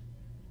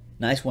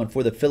 Nice one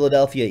for the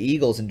Philadelphia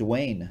Eagles and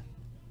Dwayne.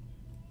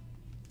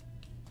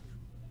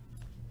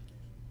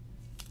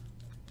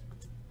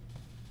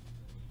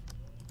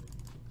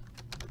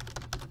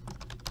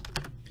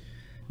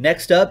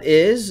 Next up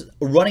is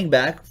a running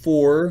back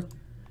for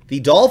the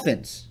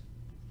Dolphins.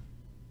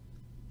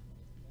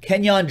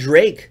 Kenyon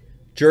Drake,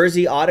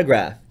 jersey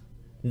autograph.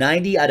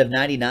 90 out of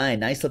 99.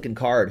 Nice looking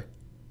card.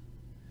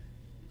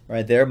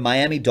 Right there.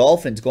 Miami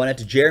Dolphins going out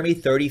to Jeremy,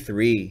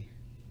 33.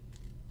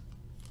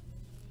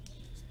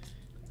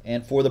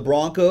 And for the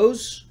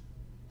Broncos,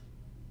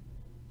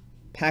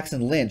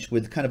 Paxton Lynch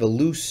with kind of a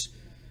loose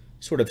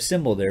sort of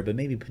symbol there, but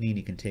maybe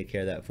Panini can take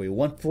care of that for you.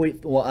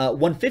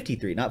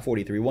 153, not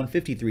 43.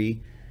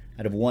 153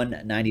 out of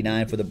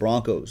 199 for the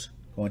Broncos.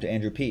 Going to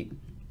Andrew P.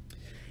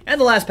 And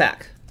the last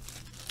pack.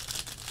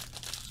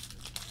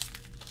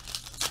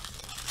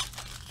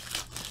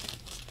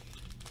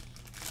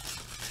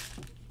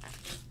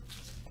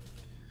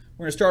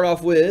 We're going to start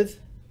off with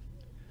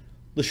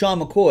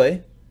LaShawn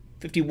McCoy,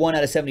 51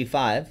 out of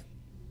 75.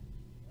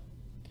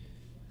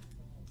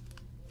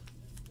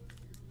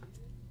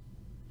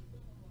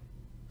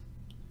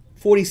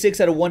 $46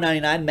 out of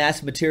 199,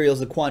 Massive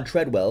Materials, Laquan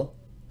Treadwell.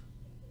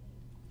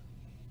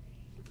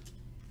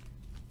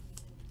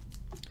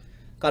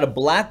 Got a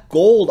black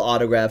gold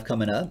autograph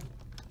coming up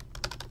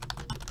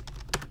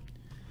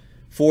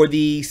for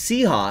the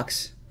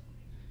Seahawks.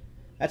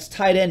 That's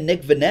tight end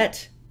Nick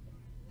Vannett.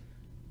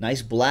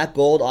 Nice black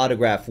gold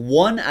autograph.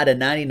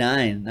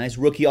 1/99. Nice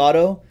rookie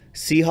auto.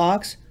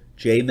 Seahawks,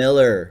 Jay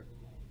Miller.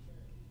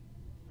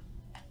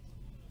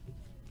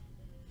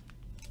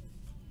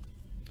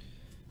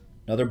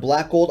 Another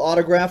black gold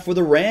autograph for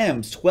the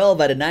Rams.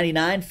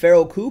 12/99.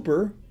 Pharoh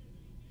Cooper.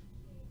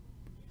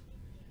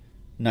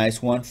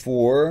 Nice one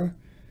for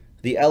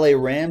the LA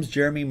Rams.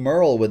 Jeremy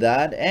Merle with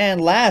that. And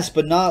last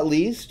but not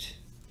least,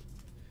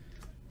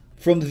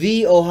 from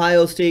The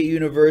Ohio State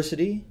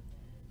University,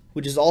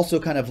 which is also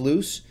kind of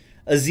loose,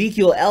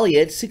 Ezekiel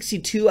Elliott,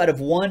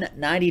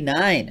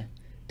 62/199.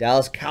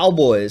 Dallas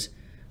Cowboys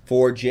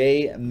for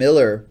Jay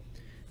Miller.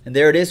 And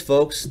there it is,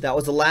 folks. That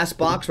was the last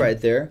box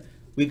right there.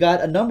 We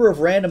got a number of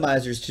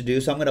randomizers to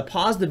do, so I'm going to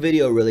pause the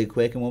video really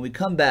quick, and when we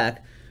come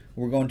back,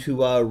 we're going to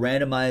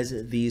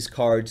randomize these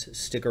cards.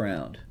 Stick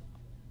around.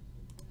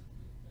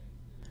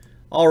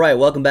 All right,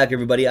 welcome back,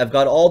 everybody. I've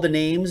got all the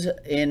names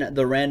in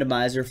the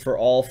randomizer for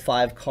all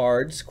 5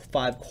 cards,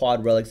 5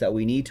 quad relics that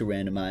we need to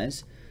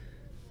randomize.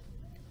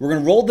 We're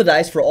going to roll the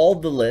dice for all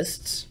the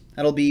lists.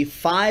 That'll be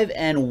 5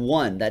 and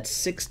 1. That's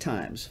 6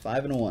 times.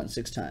 5 and 1,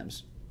 6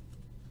 times.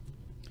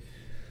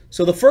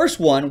 So the first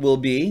one will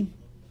be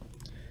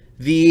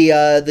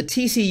the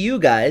TCU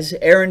guys: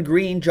 Aaron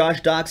Green,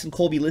 Josh Doxson,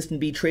 Colby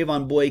Listenby,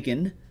 Trayvon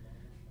Boykin.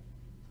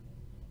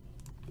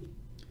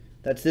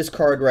 That's this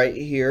card right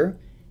here.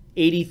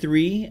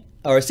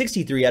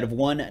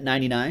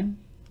 63/199.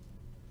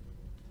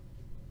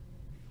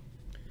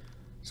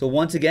 So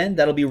once again,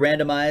 that'll be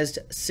randomized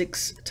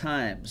 6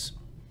 times.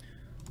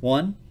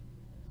 1,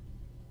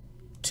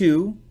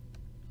 2,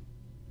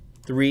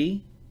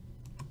 3,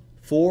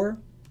 4,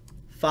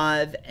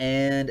 5,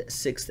 and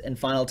 6th and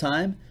final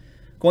time.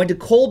 Going to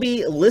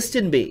Colby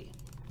Listenby.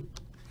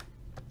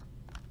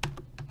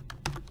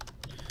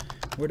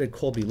 Where did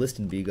Colby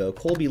Listenby go?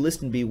 Colby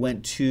Listenby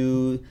went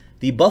to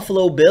the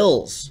Buffalo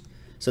Bills.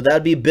 So that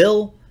would be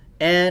Bill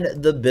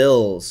and the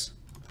Bills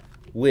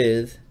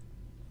with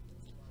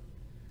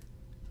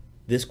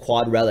this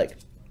quad relic.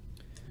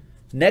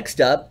 Next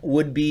up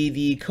would be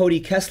the Cody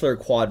Kessler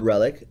quad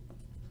relic,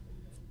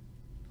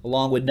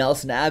 along with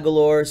Nelson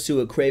Aguilar,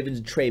 Sua Cravens,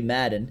 and Trey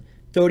Madden.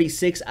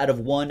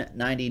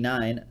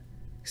 36/199.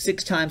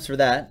 6 times for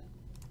that.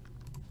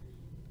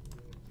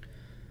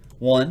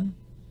 1,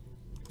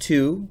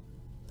 2,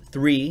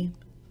 3,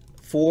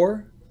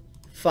 4,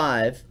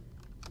 5,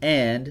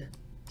 and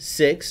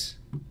 6.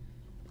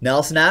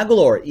 Nelson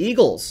Aguilar,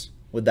 Eagles,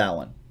 with that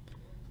one.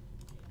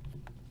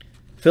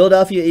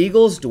 Philadelphia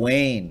Eagles,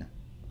 Dwayne,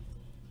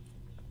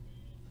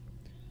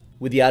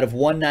 with the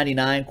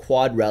 /199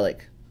 quad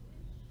relic.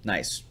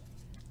 Nice.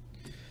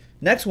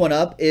 Next one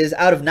up is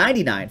out of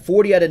 99,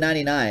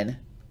 40/99.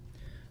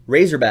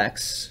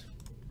 Razorbacks.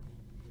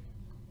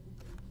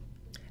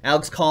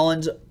 Alex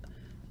Collins,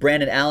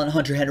 Brandon Allen,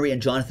 Hunter Henry,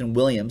 and Jonathan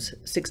Williams.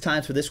 6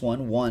 times for this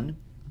one. 1,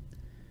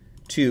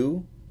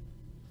 2,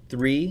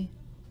 3,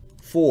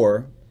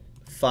 4,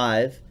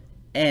 5,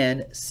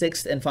 and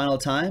 6th and final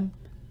time.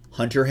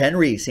 Hunter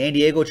Henry, San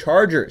Diego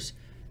Chargers,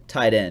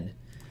 tight end.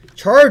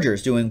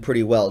 Chargers doing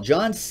pretty well.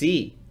 John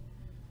C.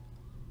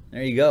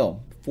 There you go.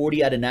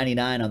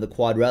 40/99 on the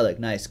quad relic.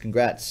 Nice.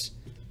 Congrats.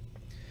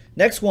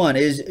 Next one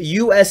is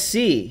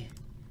USC.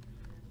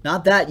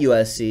 Not that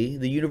USC.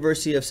 The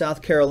University of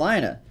South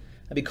Carolina.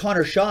 That'd be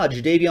Connor Shaw,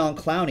 Jadeveon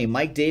Clowney,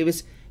 Mike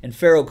Davis, and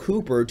Pharoh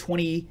Cooper.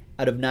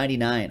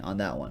 20/99 on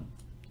that one.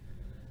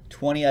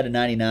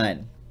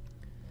 20/99.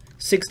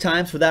 6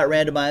 times for that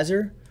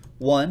randomizer.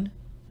 1,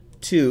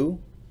 2,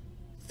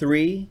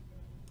 3,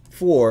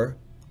 4,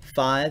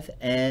 5,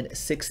 and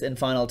 6th and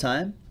final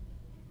time.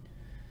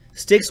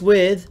 Sticks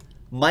with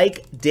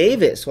Mike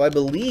Davis, who I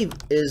believe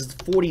is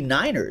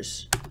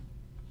 49ers.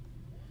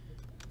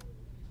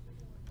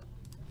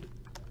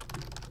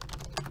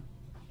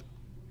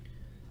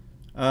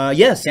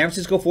 Yes, San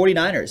Francisco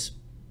 49ers.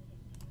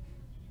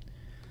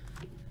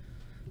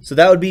 So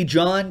that would be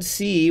John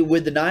C.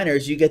 with the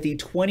Niners. You get the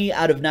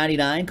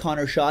 20/99,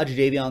 Connor Shaw,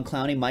 Jadeveon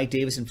Clowney, Mike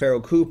Davis, and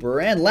Pharoh Cooper.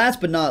 And last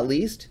but not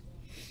least,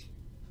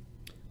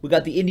 we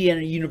got the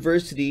Indiana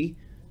University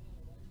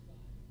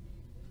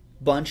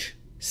bunch.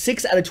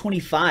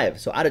 6/25.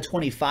 So out of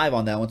 25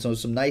 on that one. So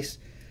some nice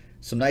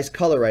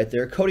color right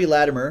there. Cody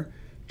Latimer,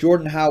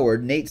 Jordan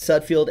Howard, Nate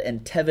Sudfeld,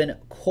 and Tevin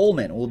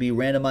Coleman. We'll be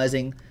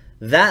randomizing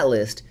that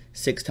list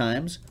 6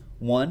 times.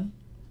 1,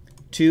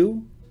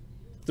 2,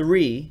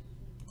 3,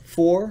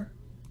 4,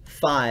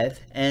 5,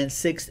 and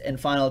 6th and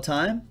final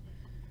time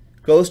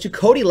goes to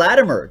Cody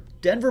Latimer,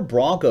 Denver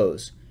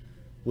Broncos,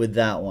 with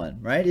that one,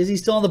 right? Is he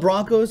still on the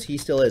Broncos? He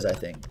still is, I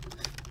think.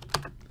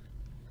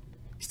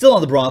 Still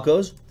on the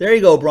Broncos. There you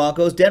go,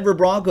 Broncos. Denver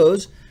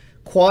Broncos,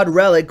 quad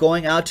relic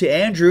going out to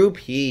Andrew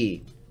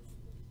P.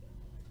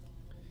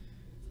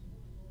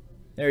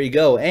 There you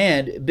go.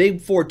 And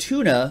Big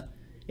Fortuna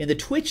in the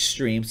Twitch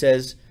stream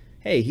says,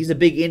 hey, he's a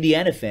big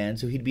Indiana fan,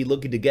 so he'd be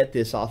looking to get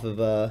this off of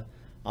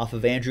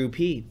Andrew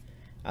P.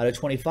 out of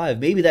 25.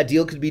 Maybe that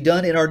deal could be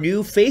done in our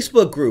new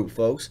Facebook group,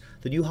 folks.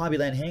 The new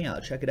Hobbyland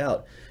Hangout. Check it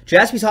out.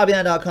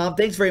 JaspysHobbyland.com.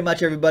 Thanks very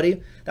much,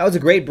 everybody. That was a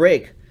great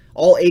break.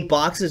 All 8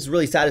 boxes. It's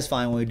really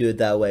satisfying when we do it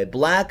that way.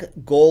 Black,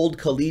 gold,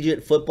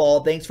 collegiate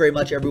football. Thanks very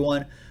much,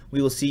 everyone.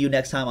 We will see you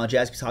next time on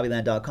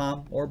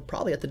JaspysHobbyland.com or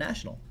probably at the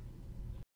National.